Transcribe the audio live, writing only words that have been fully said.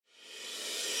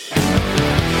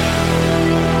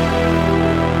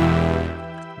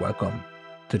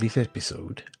to this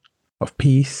episode of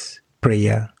Peace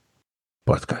Prayer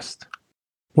Podcast,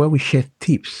 where we share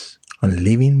tips on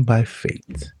living by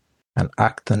faith and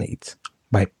act on it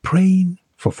by praying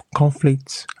for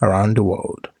conflicts around the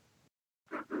world.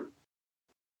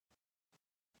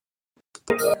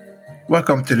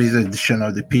 Welcome to this edition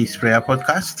of the Peace Prayer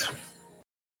Podcast.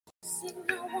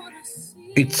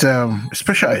 It's a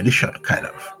special edition, kind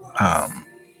of.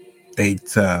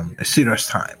 It's a serious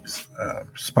times.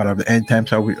 It's part of the end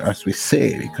times, as we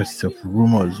say, because of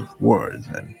rumors of wars.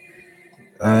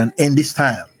 And in this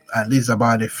time, and this is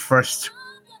about the first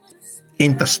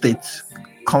interstate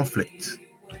conflict,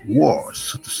 war,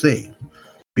 so to say,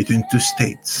 between two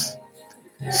states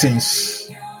since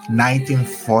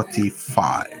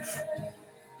 1945,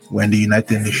 when the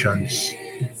United Nations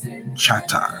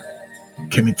Charter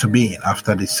came into being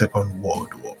after the Second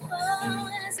World War.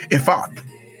 In fact,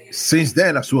 since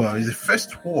then as well, it's the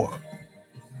first war,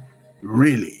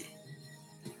 really,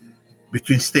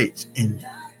 between states in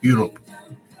Europe.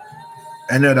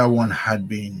 Any other one had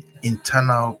been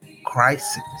internal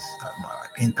crises,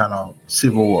 internal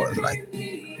civil wars, like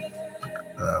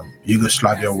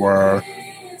Yugoslavia war,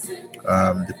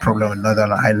 the problem with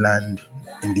Northern Ireland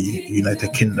in the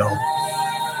United Kingdom,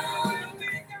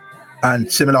 and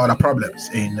similar other problems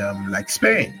in like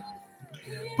Spain.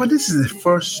 But this is the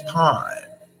first time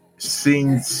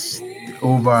since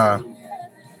over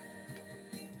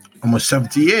almost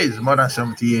 70 years, more than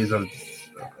 70 years of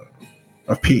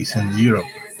peace in Europe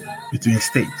between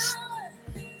states.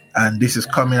 And this is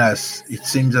coming as it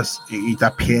seems, as it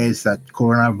appears that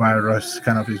coronavirus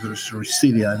kind of is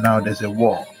receding, and now there's a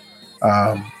war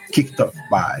kicked off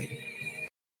by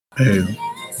a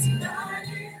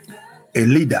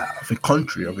leader of a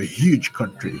country, of a huge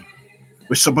country,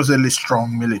 with supposedly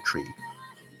strong military,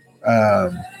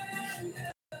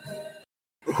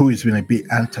 who has been a bit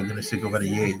antagonistic over the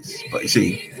years. But you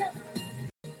see,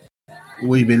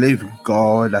 we believe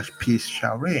God that peace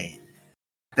shall reign.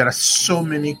 There are so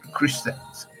many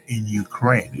Christians in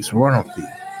Ukraine. It's one of the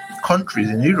countries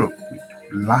in Europe with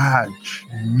large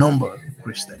number of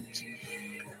Christians.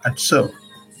 And so,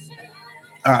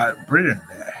 Britain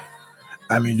there,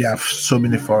 I mean, there are so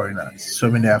many foreigners,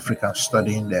 so many Africans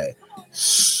studying there.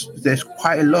 There's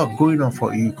quite a lot going on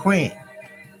for Ukraine,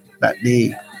 that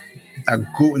they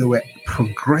were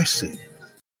progressing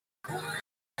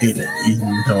in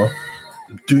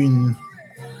doing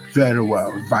very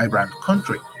well, vibrant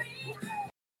country.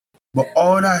 But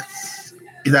all that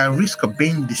is at risk of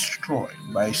being destroyed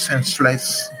by a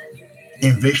senseless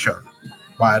invasion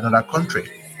by another country.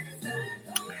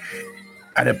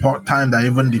 At a time that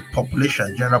even the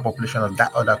general population of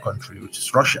that other country, which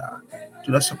is Russia,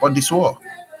 do not support this war.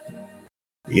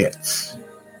 Yet,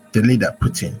 the leader,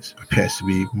 Putin, appears to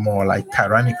be more like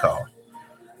tyrannical.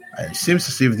 And it seems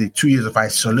as if the 2 years of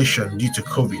isolation due to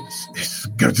COVID is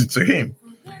gotten to him.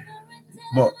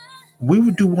 But we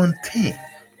will do one thing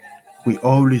we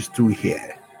always do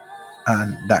here,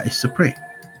 and that is to pray.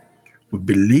 We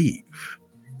believe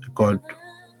God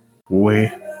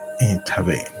will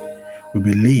intervene. We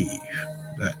believe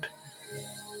that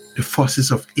the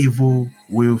forces of evil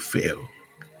will fail.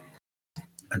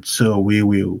 And so we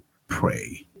will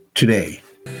pray today.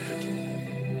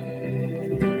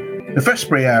 The first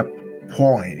prayer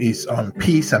point is on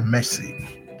peace and mercy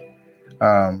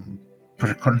for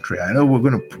the country. I know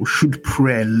we should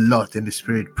pray a lot in the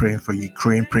spirit, praying for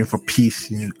Ukraine, praying for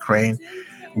peace in Ukraine.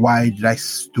 Why do I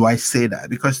say that?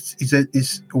 Because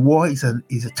war is a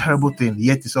terrible thing,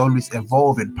 yet it's always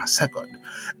evolving per second.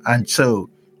 And so,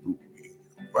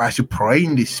 as you pray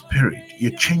in the spirit,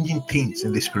 you're changing things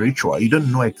in the spiritual. You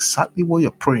don't know exactly what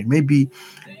you're praying. Maybe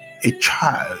a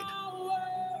child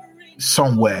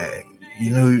somewhere,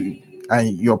 and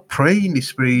you're praying in the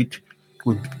spirit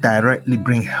will directly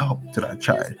bring help to that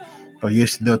child. Or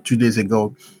yesterday, 2 days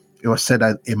ago, it was said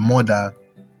that a mother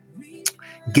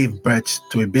gave birth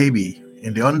to a baby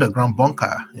in the underground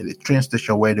bunker in the train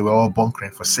station where they were all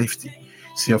bunkering for safety.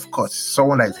 See, of course,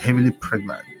 someone that is heavily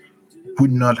pregnant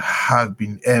would not have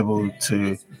been able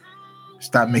to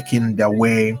start making their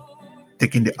way,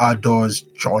 taking the outdoors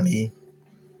journey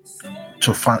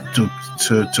to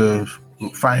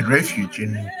find refuge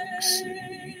in a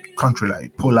country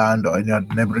like Poland or any other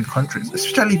neighboring countries,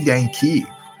 especially if they're in Kyiv,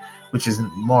 which is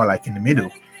more like in the middle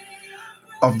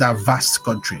of that vast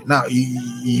country. Now,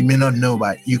 you may not know,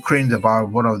 but Ukraine is about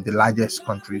one of the largest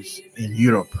countries in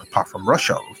Europe, apart from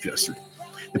Russia, obviously.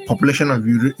 The population of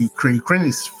Ukraine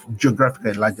is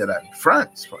geographically larger than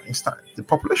France, for instance. The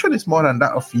population is more than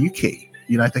that of UK,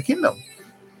 United Kingdom.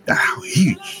 That's how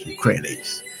huge Ukraine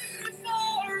is.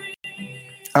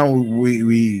 And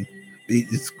we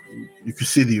It's, you can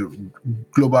see the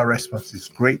global response is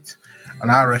great,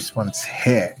 and our response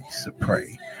here is to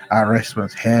pray. Our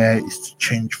response here is to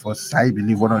change forces. I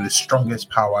believe one of the strongest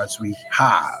powers we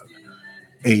have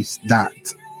is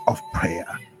that of prayer.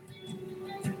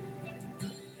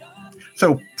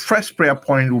 So, first prayer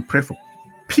point, we'll pray for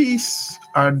peace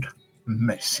and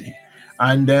mercy,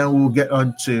 and then we'll get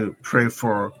on to pray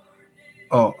for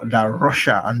that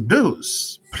Russia and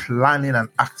those planning and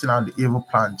acting out the evil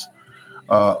plans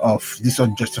of this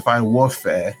unjustified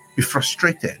warfare be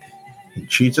frustrated in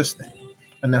Jesus' name.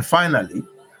 And then finally,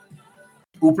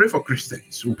 we'll pray for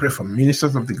Christians. We'll pray for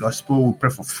ministers of the gospel. We'll pray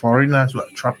for foreigners who are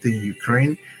trapped in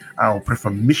Ukraine. And we'll pray for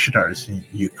missionaries in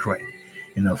Ukraine.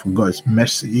 For God's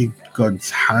mercy,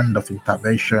 God's hand of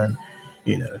intervention,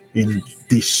 in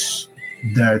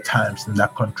their times in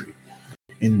that country.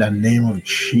 In the name of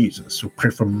Jesus, we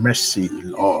pray for mercy,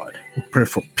 Lord. We pray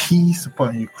for peace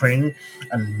upon Ukraine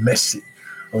and mercy.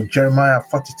 Jeremiah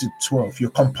 42:12,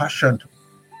 your compassion,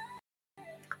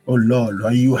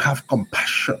 Lord, you have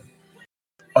compassion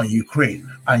on Ukraine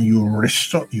and you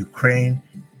restore Ukraine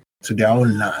to their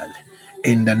own land.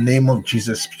 In the name of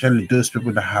Jesus, especially those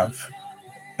people that have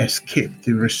escaped,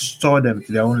 to restore them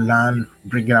to their own land,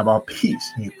 bringing about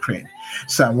peace in Ukraine.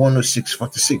 Psalm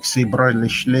 106:46,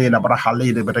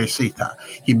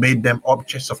 he made them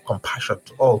objects of compassion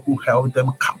to all who held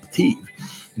them captive.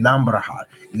 Nehemiah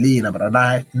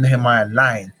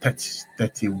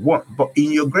 9:30-31. But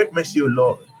in your great mercy, O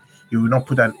Lord, you will not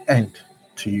put an end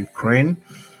to Ukraine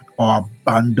or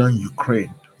abandon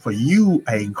Ukraine, for you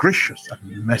are a gracious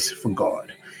and merciful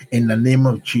God. In the name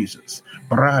of Jesus,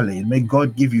 may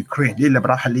God give Ukraine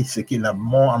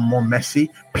more and more mercy,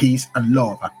 peace, and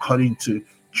love, according to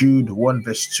Jude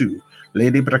 1:2.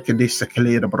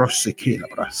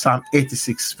 Psalm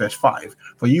 86:5.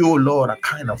 For you, O Lord, are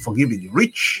kind and forgiving,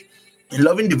 rich in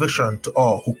loving devotion to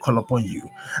all who call upon you.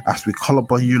 As we call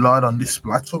upon you, Lord, on this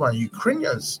platform, and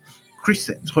Ukrainians,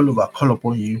 Christians all over call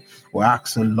upon you, we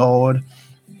ask the Lord,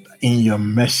 in your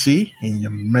mercy,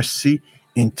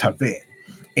 intervene.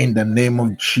 In the name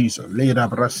of Jesus. You,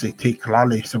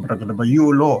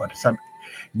 Lord,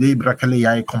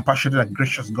 a compassionate and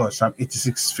gracious God, Psalm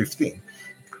 86:15.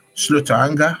 Slow to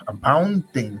anger,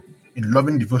 abounding in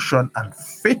loving devotion and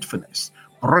faithfulness.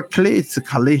 The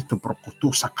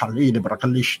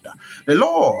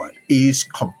Lord is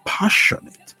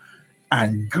compassionate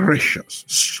and gracious,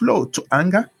 slow to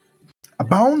anger,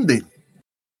 abounding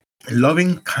in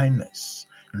loving kindness,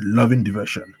 loving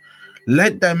devotion.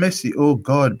 Let thy mercy, O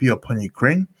God, be upon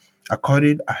Ukraine,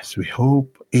 according as we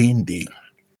hope in thee.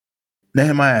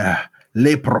 Nehemiah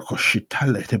le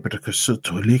prokoshitale te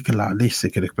prekosuto likla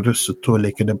liseke prekosuto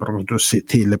leke de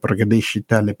brodositi le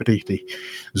pregadeshita le preti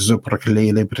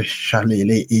zoprakle le preshale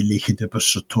le iliki de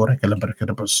posutore ke le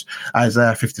brekadabos.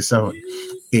 Isaiah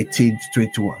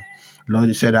 57:18-21. Lord,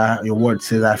 you said that your word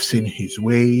says, I've seen his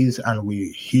ways and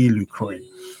we heal Ukraine.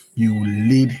 You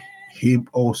lead him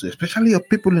also, especially your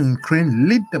people in Ukraine,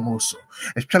 lead them also,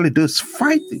 especially those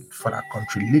fighting for that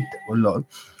country, lead them, oh Lord.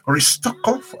 Restore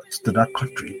comfort to that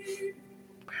country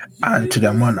and to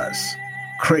their mourners.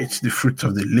 Create the fruit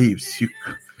of the leaves.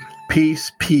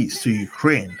 Peace to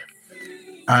Ukraine.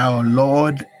 Our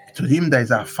Lord, to him that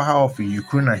is afar off in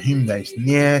Ukraine and him that is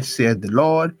near, said the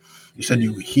Lord, you said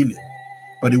you will heal him.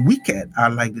 But the wicked are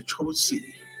like the troubled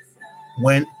sea,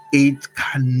 when it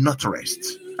cannot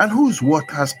rest, and whose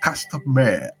waters cast up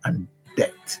mire and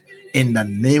death. In the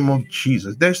name of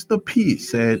Jesus, there's no peace,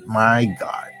 said my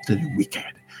God, to the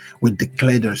wicked. We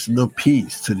declare there's no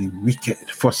peace to the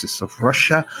wicked forces of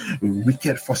Russia,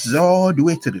 wicked forces all the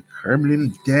way to the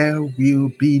Kremlin. There will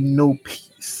be no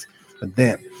peace for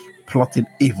them plotting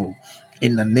evil.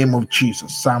 In the name of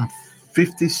Jesus, Psalm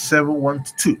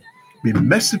 57:1-2. Be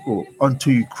merciful unto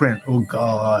Ukraine, O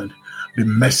God. Be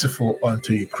merciful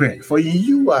unto Ukraine. For in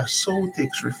you our soul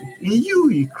takes refuge. In you,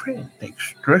 Ukraine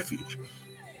takes refuge.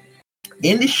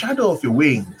 In the shadow of your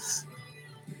wings,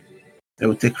 they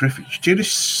will take refuge till the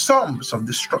storms of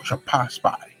destruction pass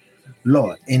by.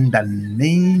 Lord, in the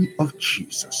name of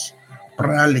Jesus,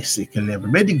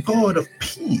 may the God of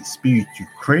peace be with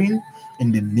Ukraine.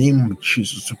 In the name of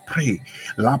Jesus, to pray.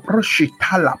 Lord, we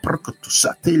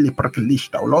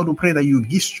pray that you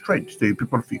give strength to the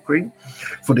people of Ukraine,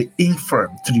 for the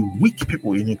infirm, to the weak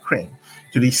people in Ukraine,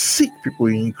 to the sick people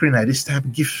in Ukraine at this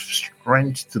time, give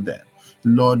strength to them.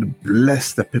 Lord,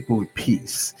 bless the people with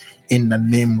peace in the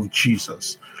name of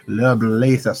Jesus. Lord,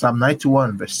 later, Psalm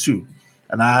 91:2.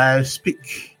 And I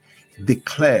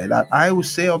declare that I will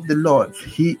say of the Lord,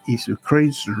 he is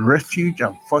Ukraine's refuge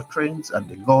and fortress, and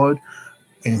the God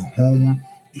in whom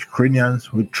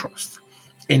Ukrainians will trust.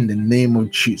 In the name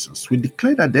of Jesus, we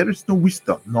declare that there is no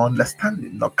wisdom, no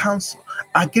understanding, no counsel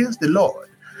against the Lord,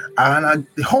 and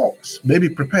the horse may be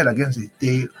prepared against the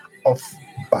day of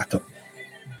battle.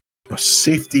 But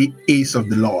safety is of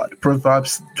the Lord.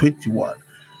 Proverbs 21,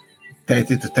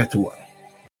 30 to 31.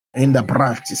 In the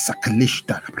branch,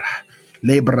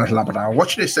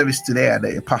 watching the service today, and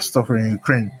a pastor from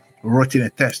Ukraine wrote in a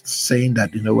text saying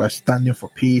that we're standing for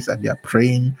peace and they are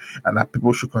praying and that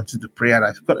people should continue to pray. And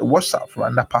I got a WhatsApp from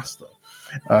another pastor.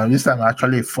 This time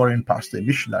actually a foreign pastor, a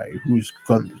missionary who's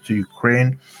gone to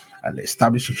Ukraine and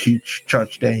established a huge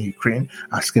church there in Ukraine,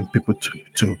 asking people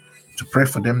to pray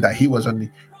for them, that he was on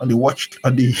the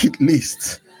hit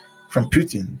list from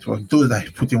Putin, for those that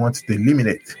Putin wanted to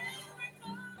eliminate.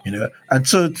 And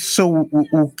so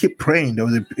we'll keep praying. There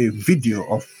was a video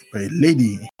of a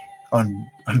lady on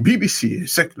BBC, a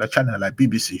secular channel like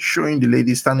BBC, showing the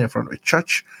lady standing in front of a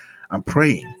church and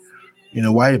praying,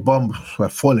 while the bombs were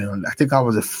falling on. I think that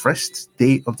was the first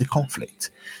day of the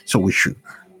conflict. So we should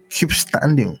keep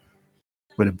standing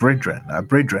with our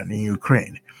brethren in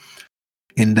Ukraine.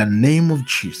 In the name of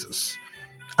Jesus,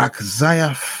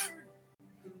 Isaiah,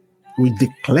 we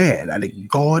declare that the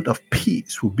God of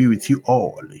peace will be with you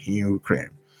all in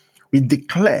Ukraine. We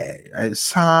declare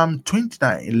Psalm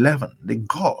 29:11, the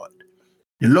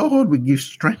Lord will give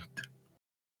strength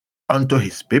unto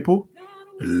his people.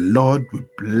 The Lord will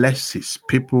bless his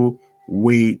people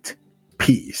with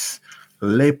peace.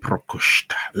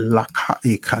 Leprokoshta, laka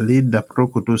ekalinda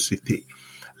prokodosite,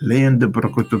 lenda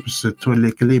prokodoseto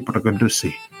lekele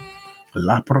prokodose.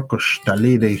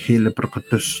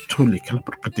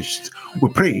 We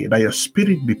pray that your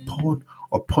spirit be poured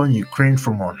upon Ukraine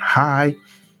from on high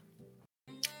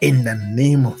in the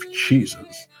name of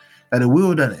Jesus. That the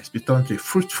wilderness be turned to a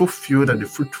fruitful field, and the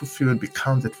fruitful field be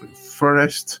counted for the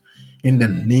forest in the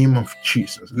name of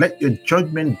Jesus. Let your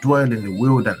judgment dwell in the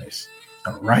wilderness,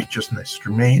 and righteousness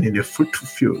remain in the fruitful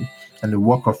field, and the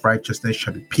work of righteousness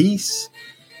shall be peace,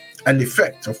 and the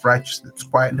effect of righteousness,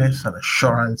 quietness, and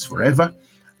assurance forever.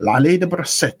 La lei de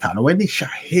brasetta, when it shall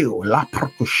hail, la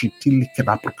procoshitili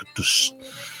kenaprocatus.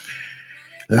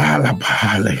 La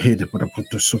bala hid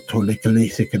procotusoto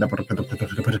lekalese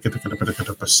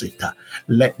kenaprocatusita.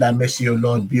 Let thy mercy, O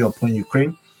Lord, be upon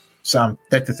Ukraine. Psalm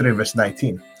 33, verse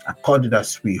 19. According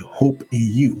as we hope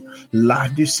in you. Now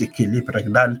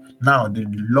the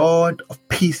Lord of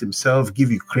peace himself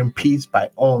give Ukraine peace by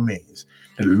all means.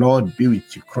 The Lord be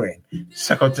with Ukraine.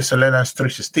 2 Thessalonians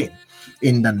 3:16.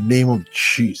 In the name of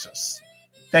Jesus.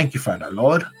 Thank you, Father,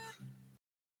 Lord.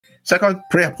 Second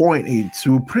prayer point is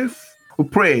we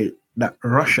pray that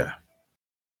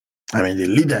the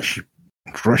leadership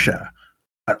of Russia,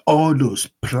 and all those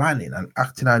planning and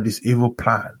acting out this evil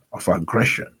plan of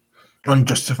aggression,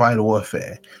 unjustified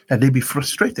warfare, that they be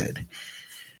frustrated.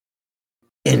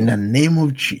 In the name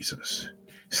of Jesus.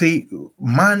 See,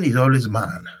 man is always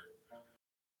man.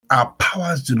 Our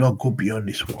powers do not go beyond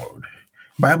this world.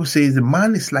 The Bible says the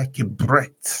man is like a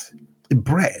breath,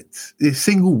 a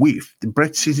single whiff. The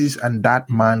breath ceases and that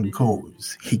man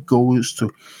goes. He goes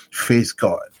to face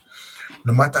God.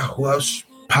 No matter who else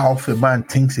powerful man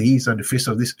thinks he is on the face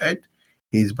of this earth,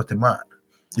 he is but a man.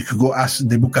 You could go ask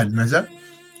Nebuchadnezzar.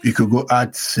 You could go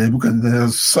ask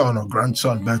Nebuchadnezzar's son or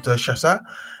grandson, Belteshazzar,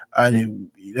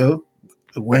 and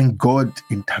when God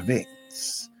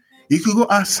intervenes. You could go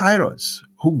ask Cyrus,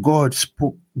 who God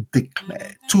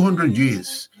declared 200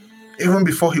 years, even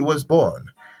before he was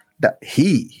born, that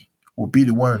he will be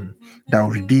the one that will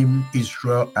redeem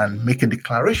Israel and make a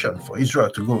declaration for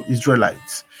Israel to go,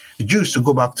 Israelites, the Jews to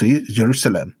go back to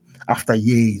Jerusalem after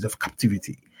years of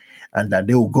captivity, and that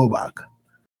they will go back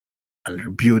and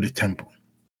rebuild the temple.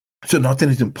 So nothing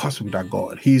is impossible with that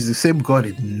God. He is the same God.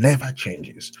 It never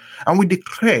changes. And we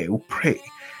pray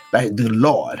that the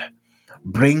Lord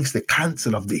brings the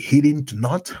counsel of the hidden to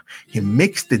naught. He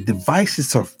makes the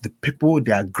devices of the people,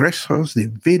 the aggressors, the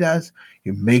invaders,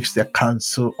 he makes their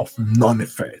counsel of none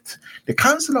effect. The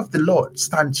counsel of the Lord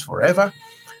stands forever,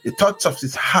 the thoughts of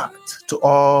his heart to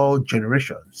all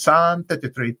generations. Psalm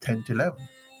 33, 10-11.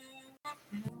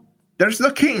 There is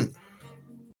no king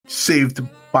saved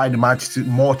by the multitude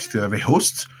of a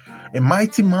host. A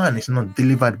mighty man is not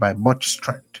delivered by much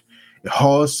strength. A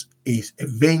horse is a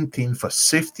vain thing for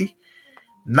safety,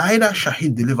 neither shall he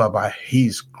deliver by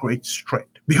his great strength.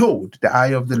 Behold, the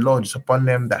eye of the Lord is upon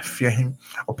them that fear him,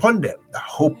 upon them that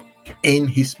hope in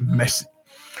his mercy.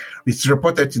 It's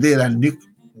reported today that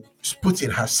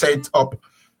Putin has set up,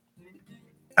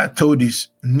 I told his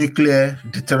nuclear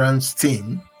deterrence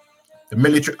team, the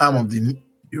military arm of the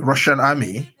Russian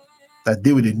army that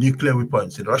deal with the nuclear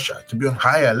weapons in Russia, to be on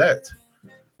high alert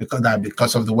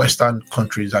because of the Western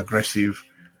countries' aggressive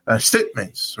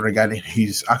statements regarding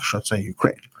his actions in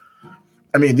Ukraine.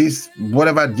 I mean, this,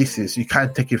 whatever this is, you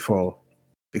can't take it for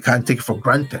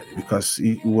granted, because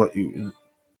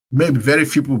maybe very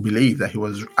few people believe that he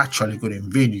was actually going to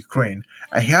invade Ukraine,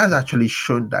 and he has actually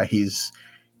shown that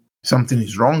something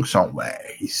is wrong somewhere.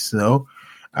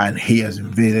 And he has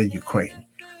invaded Ukraine,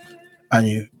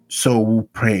 and so we'll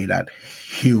pray that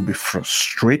he will be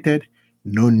frustrated.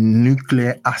 No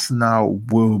nuclear arsenal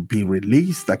will be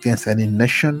released against any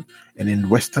nation, any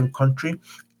Western country,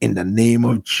 in the name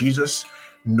of Jesus.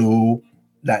 Know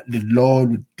that the Lord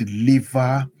will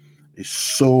deliver the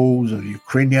souls of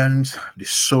Ukrainians, the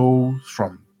souls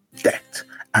from death,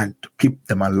 and to keep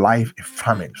them alive in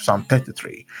famine. Psalm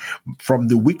 33. From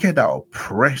the wicked that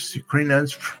oppress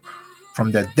Ukrainians,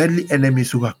 from their deadly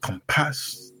enemies who have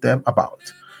compassed them about.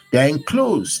 They are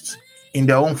enclosed in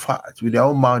their own fat, with their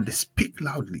own mouth they speak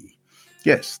loudly.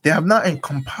 Yes, they have not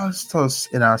encompassed us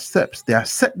in our steps. They have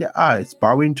set their eyes,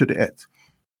 bowing to the earth.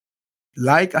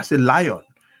 Like as a lion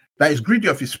that is greedy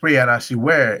of his prey, and as he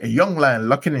were a young lion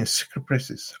lurking in secret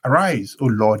places. Arise, O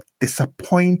Lord,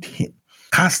 disappoint him,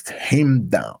 cast him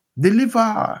down. Deliver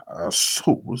our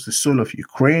souls, the soul of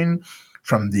Ukraine,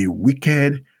 from the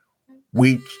wicked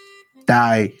with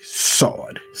thy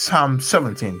sword. Psalm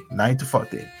 17,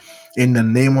 9-14. In the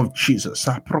name of Jesus.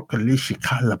 Lord,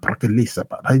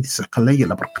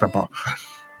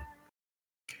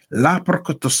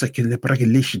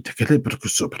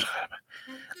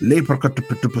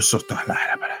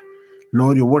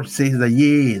 your word says that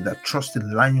ye that trust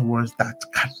in lying words, that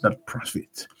cannot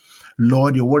profit.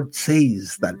 Lord, your word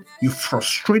says that you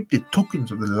frustrate the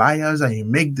tokens of the liars and you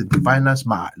make the diviners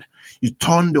mad. You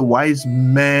turn the wise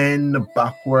men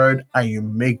backward and you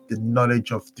make the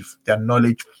knowledge of their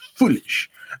knowledge foolish.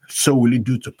 So will you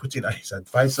do to Putin and his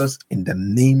advisors in the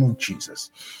name of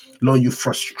Jesus. Lord, you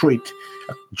frustrate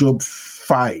Job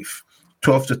 5,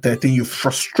 12-13. You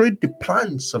frustrate the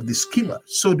plans of the schemer,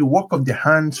 so the work of their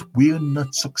hands will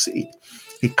not succeed.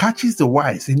 He catches the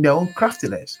wise in their own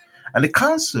craftiness, and a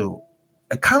counsel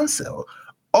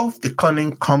of the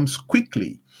cunning comes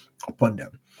quickly upon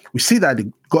them. We see that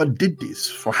God did this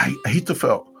for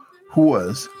Ahithophel, who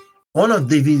was one of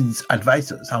David's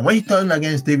advisors. And when he turned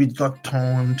against David, God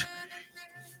turned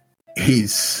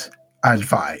his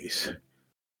advice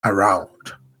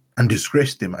around and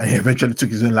disgraced him, and he eventually took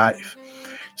his own life.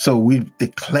 So we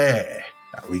declare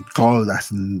that with God,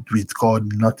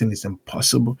 nothing is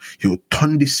impossible. He will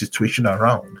turn this situation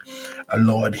around. And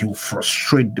Lord, he will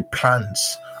frustrate the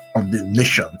plans of the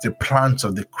nations, the plans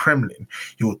of the Kremlin.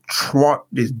 He will thwart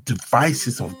the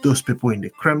devices of those people in the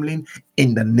Kremlin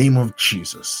in the name of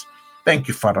Jesus. Thank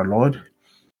you, Father, Lord,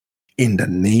 in the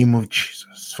name of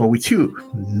Jesus. For with you,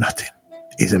 nothing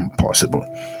is impossible.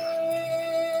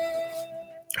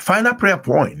 Final prayer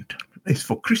point is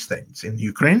for Christians in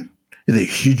Ukraine. There's a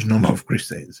huge number of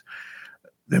Christians.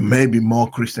 There may be more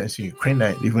Christians in Ukraine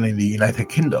than even in the United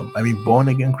Kingdom. I mean,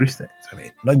 born-again Christians. I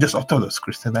mean, not just Orthodox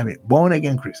Christians. I mean,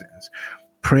 born-again Christians.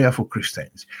 Prayer for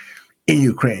Christians in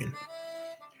Ukraine.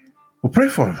 We pray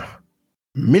for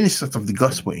ministers of the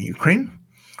gospel in Ukraine.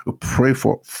 We pray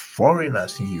for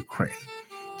foreigners in Ukraine.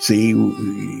 See,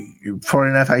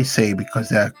 foreigners, I say, because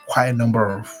there are quite a number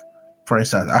of, for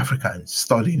instance, Africans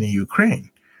studying in Ukraine,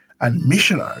 and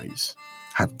missionaries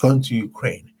have gone to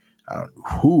Ukraine,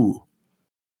 who,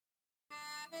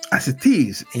 as it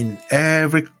is in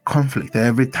every conflict,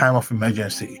 every time of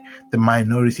emergency, the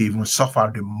minority even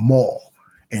suffer the more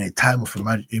in a time of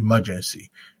emergency.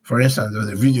 For instance, there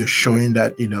was a video showing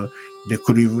that, they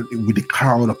could even, with the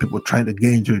crowd of people trying to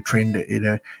get into a train,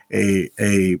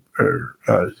 a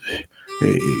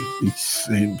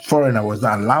foreigner was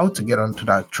not allowed to get onto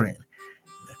that train.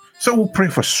 So we'll pray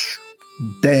for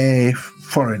the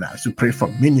foreigners, we pray for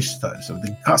ministers of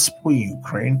the gospel in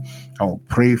Ukraine, and we'll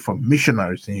pray for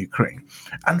missionaries in Ukraine,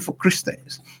 and for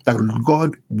Christians, that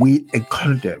God will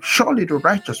encourage them. Surely the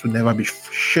righteous will never be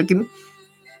shaken.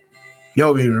 They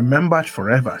will be remembered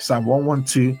forever. Psalm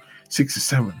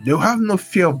 112:6-7. They will have no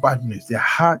fear of bad news. Their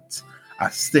hearts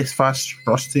are steadfast,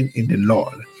 trusting in the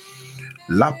Lord.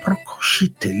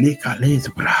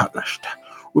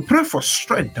 We pray for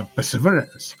strength and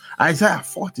perseverance. Isaiah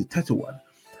 40:31.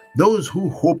 Those who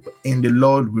hope in the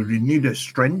Lord will renew their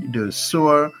strength. They will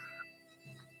soar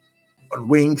on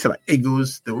wings like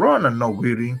eagles. They run and not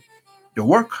weary. They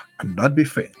work and not be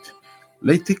faint.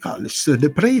 So we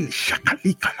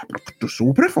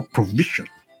pray for provision,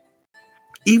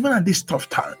 even at these tough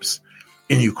times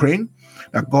in Ukraine,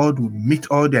 that God will meet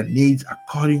all their needs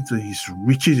according to his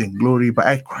riches and glory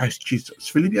by Christ Jesus.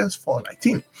 Philippians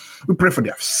 4:19. We pray for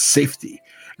their safety.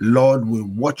 Lord will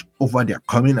watch over their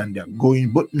coming and their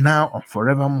going, both now and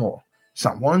forevermore.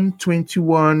 Psalm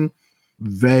 121,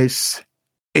 verse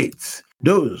 8.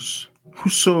 Those who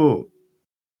sow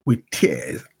with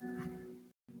tears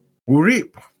will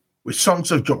reap with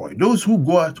songs of joy. Those who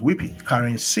go out weeping,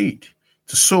 carrying seed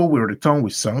to sow, will return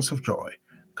with songs of joy,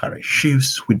 carrying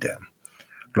sheaves with them.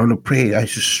 Lord, I pray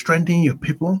as you strengthen your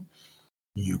people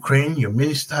in Ukraine, your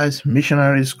ministers,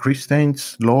 missionaries,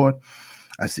 Christians, Lord,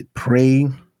 as they pray,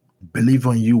 believe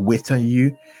on you, wait on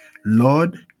you,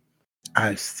 Lord,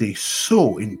 as they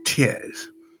sow in tears.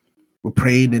 We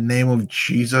pray in the name of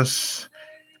Jesus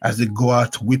as they go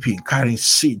out weeping, carrying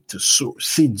seed to sow,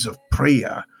 seeds of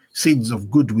prayer, seeds of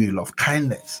goodwill, of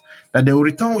kindness, that they will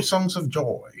return with songs of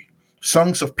joy,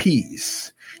 songs of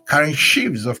peace, carrying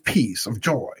sheaves of peace, of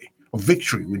joy, of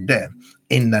victory with them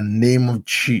in the name of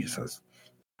Jesus.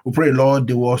 We pray, Lord,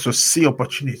 they will also see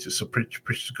opportunities to preach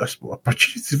the gospel,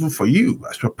 opportunities even for you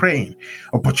as we're praying,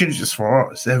 opportunities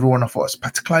for us, every one of us,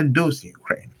 particularly those in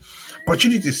Ukraine,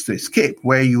 opportunities to escape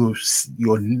where you're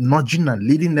nudging and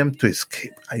leading them to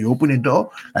escape, and you open a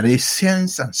door and they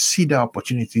sense and see the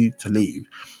opportunity to leave.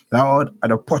 Lord,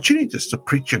 and opportunities to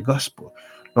preach your gospel.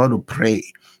 Lord, we pray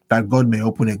that God may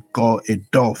open a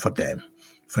door for them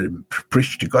to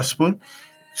preach the gospel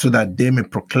so that they may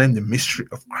proclaim the mystery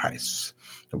of Christ.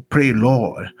 So pray,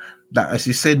 Lord, that as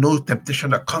you said, no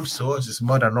temptation that comes to us is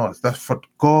more than us. That for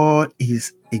God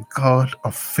is a God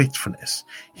of faithfulness.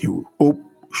 He will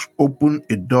open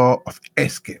a door of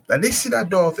escape. That they see that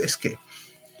door of escape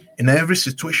in every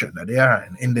situation that they are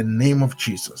in the name of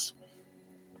Jesus.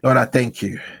 Lord, I thank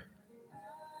you.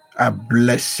 I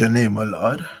bless your name, O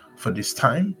Lord, for this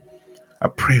time. I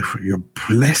pray for your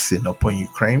blessing upon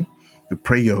Ukraine. We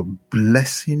pray your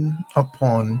blessing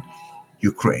upon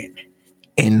Ukraine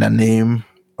in the name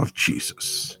of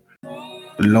Jesus.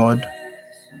 The Lord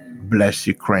bless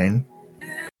Ukraine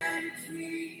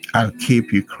and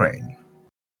keep Ukraine.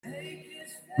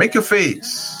 Make your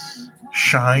face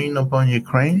shine upon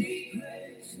Ukraine.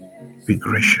 Be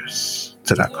gracious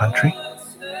to that country.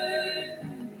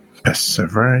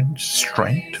 Perseverance,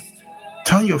 strength.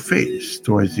 Turn your face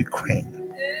towards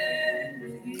Ukraine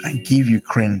and give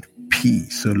Ukraine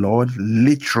peace. So Lord,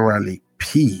 literally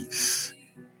peace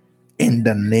in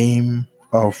the name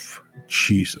of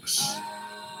Jesus.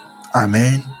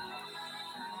 Amen.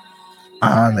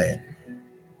 Amen.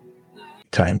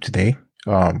 Time today,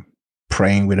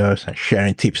 praying with us and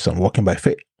sharing tips on walking by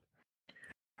faith.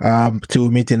 Till we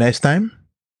meet the next time,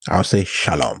 I'll say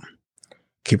shalom.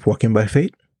 Keep walking by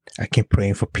faith. I keep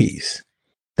praying for peace.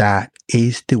 That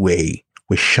is the way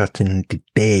we shorten the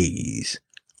days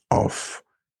of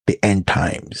the end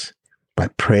times, by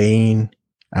praying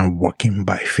and walking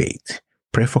by faith.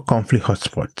 Pray for conflict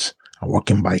hotspots and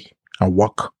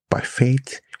walk by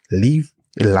faith. Live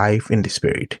a life in the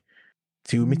spirit.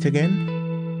 Till we meet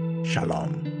again,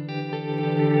 shalom.